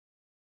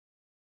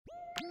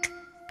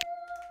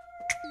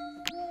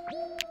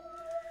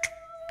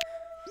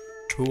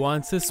Who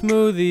wants a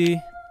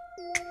smoothie?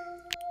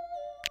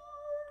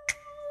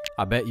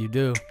 I bet you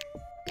do.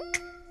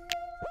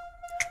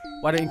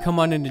 Why don't you come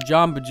on into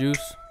Jamba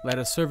Juice? Let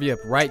us serve you up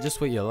right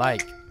just what you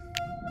like.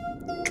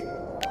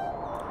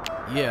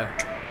 Yeah.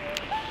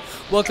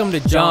 Welcome to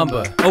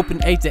Jamba. Open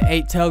 8 to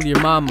 8, tell your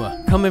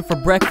mama. Come in for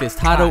breakfast,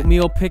 hot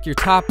oatmeal, pick your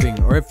topping.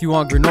 Or if you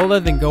want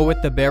granola, then go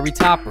with the berry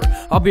topper.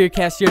 I'll be your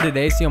cashier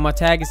today, see on my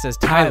tag it says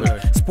Tyler.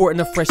 Sporting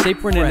a fresh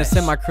apron and a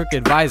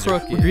semi-crooked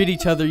visor. We greet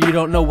each other, you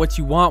don't know what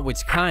you want,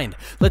 which kind.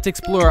 Let's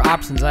explore our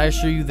options, I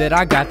assure you that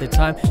I got the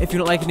time. If you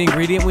don't like an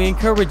ingredient, we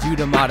encourage you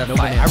to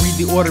modify it. I read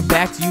the order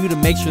back to you to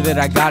make sure that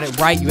I got it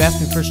right. You asked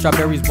me for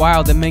strawberries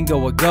wild and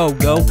mango a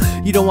go-go.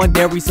 You don't want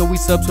dairy, so we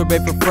sub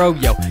sorbet for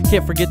froyo.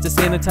 Can't forget to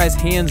sanitize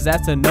hands,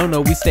 that's a no-no.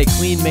 We stay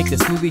clean, make the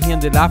smoothie,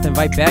 hand it off,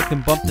 invite back,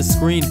 then bump the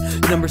screen.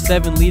 Number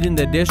 7 leading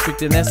the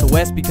district in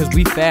SOS because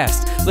we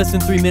fast. Less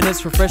than 3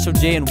 minutes for fresh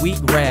OJ and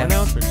wheatgrass. 1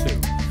 ounce or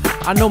 2?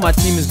 I know my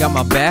team has got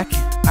my back.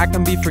 I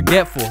can be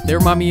forgetful, they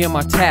remind me of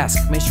my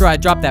task. Make sure I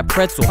drop that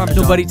pretzel.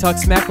 Nobody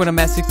talks smack when I'm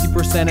at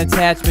 60%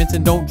 attachments.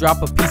 And don't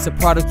drop a piece of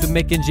product with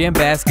making jam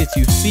baskets.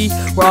 You see,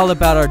 we're all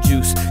about our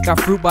juice.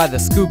 Got fruit by the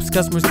scoops,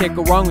 customers can't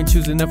go wrong when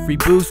choosing a free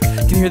boost.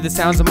 Can hear the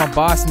sounds of my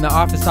boss in the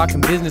office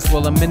talking business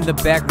while I'm in the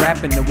back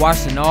rapping and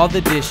washing all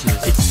the dishes.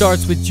 It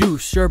starts with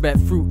juice, sherbet,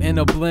 fruit, and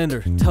a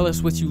blender. Tell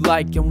us what you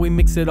like and we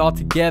mix it all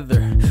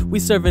together. We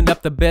serving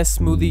up the best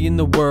smoothie in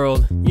the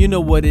world. You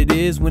know what it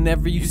is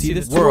whenever you see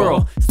this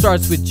swirl.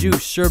 Starts with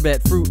juice,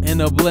 sherbet, fruit,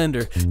 and a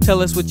blender.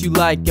 Tell us what you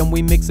like and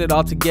we mix it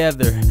all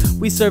together.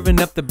 We serving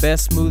up the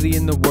best smoothie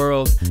in the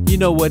world. You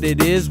know what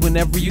it is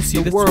whenever you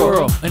see the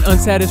swirl. An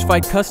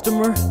unsatisfied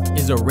customer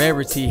is a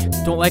rarity.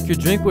 Don't like your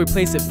drink, we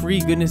replace it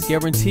free, goodness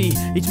guarantee.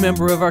 Each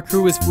member of our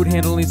crew is food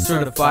handling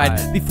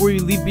certified. Before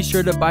you leave, be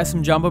sure to buy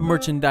some Jamba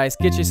merchandise.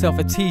 Get yourself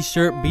a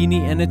t-shirt,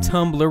 beanie, and a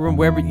tumbler and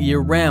wear it year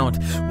round,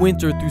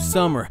 winter through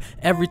summer.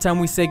 Every time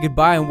we say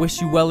goodbye and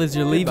wish you well as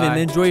you're leaving,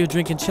 enjoy your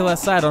drink and chill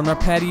outside on our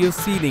patio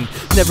seating.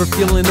 Never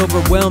feeling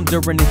overwhelmed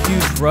during a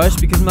huge rush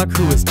because my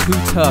crew is too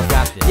tough.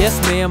 Yes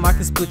ma'am, I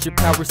can split your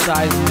power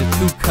size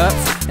into 2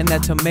 cups, and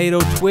that tomato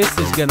twist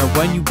is gonna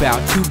run you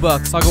about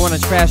 $2. I'll go on a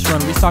trash run,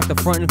 restock the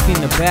front and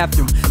clean the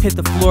bathroom, hit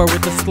the floor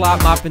with the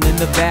slop mopping in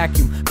the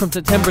vacuum. From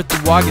September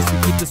through August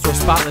we keep the store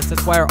spotless.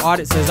 That's why our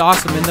audit says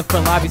awesome and the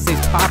front lobby says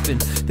poppin'.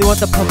 They want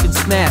the pumpkin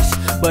smash,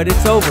 but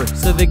it's over,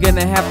 so they're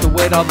gonna have to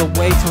wait all the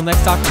way till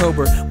next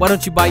October. Why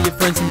don't you buy your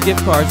friends some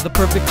gift cards, the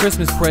perfect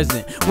Christmas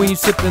present. When you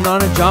sippin'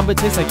 on a Jamba, it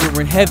tastes like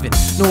you're in heaven.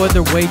 No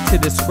other way to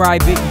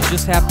describe it, you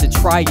just have to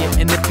try it.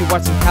 And if you're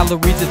watching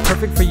calories, it's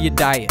perfect for your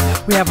diet.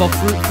 We have all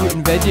fruit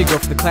and veggie, go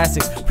for the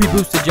classics.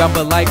 Pre-boosted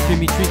Jamba Light,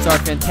 creamy treats are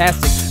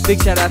fantastic.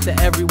 Big shout out to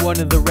every one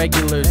of the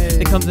regulars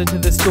that comes into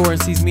the store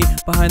and sees me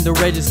behind the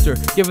register.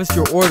 Give us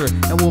your order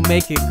and we'll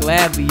make it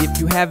gladly. If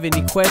you have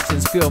any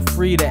questions, feel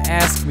free to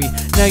ask me.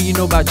 Now you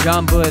know about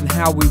Jamba and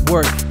how we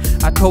work.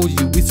 I told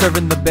you, we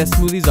serving the best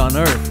smoothies on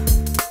earth.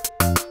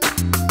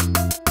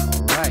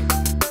 Alright,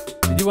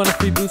 did you want a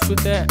free boost with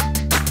that?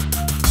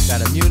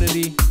 Got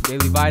immunity,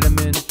 daily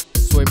vitamin,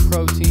 soy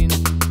protein,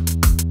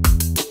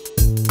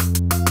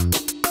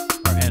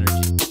 or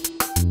energy.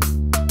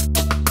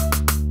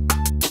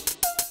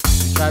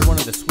 You tried one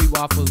of the sweet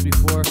waffles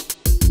before?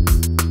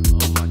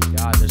 Oh my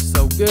god, they're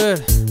so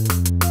good.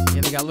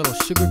 Yeah, they got little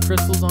sugar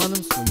crystals on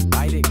them, so when you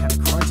bite it, it kind of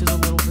crunches a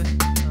little bit.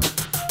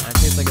 And it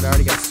tastes like it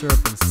already got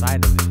syrup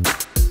inside of it.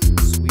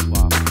 Sweet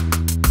waffle.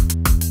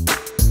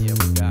 Yeah,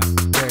 we got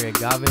berry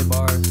agave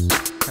bars.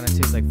 Kind of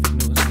tastes like Fig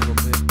Newtons a little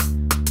bit.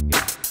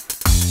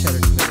 Cheddar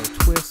tomato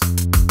twist,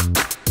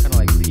 kind of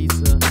like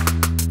pizza.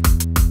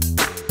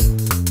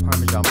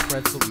 Parmesan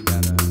pretzel, we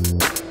got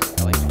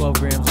like 12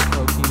 grams of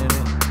protein in it.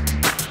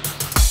 Yeah.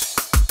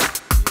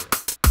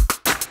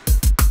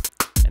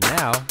 And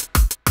now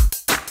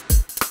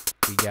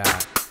we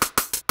got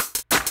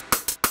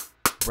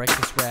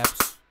breakfast wraps,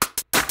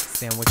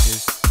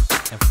 sandwiches,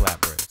 and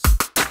flatbreads.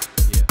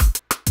 Yeah.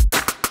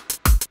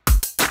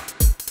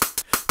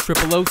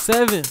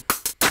 0007.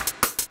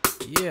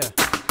 Yeah.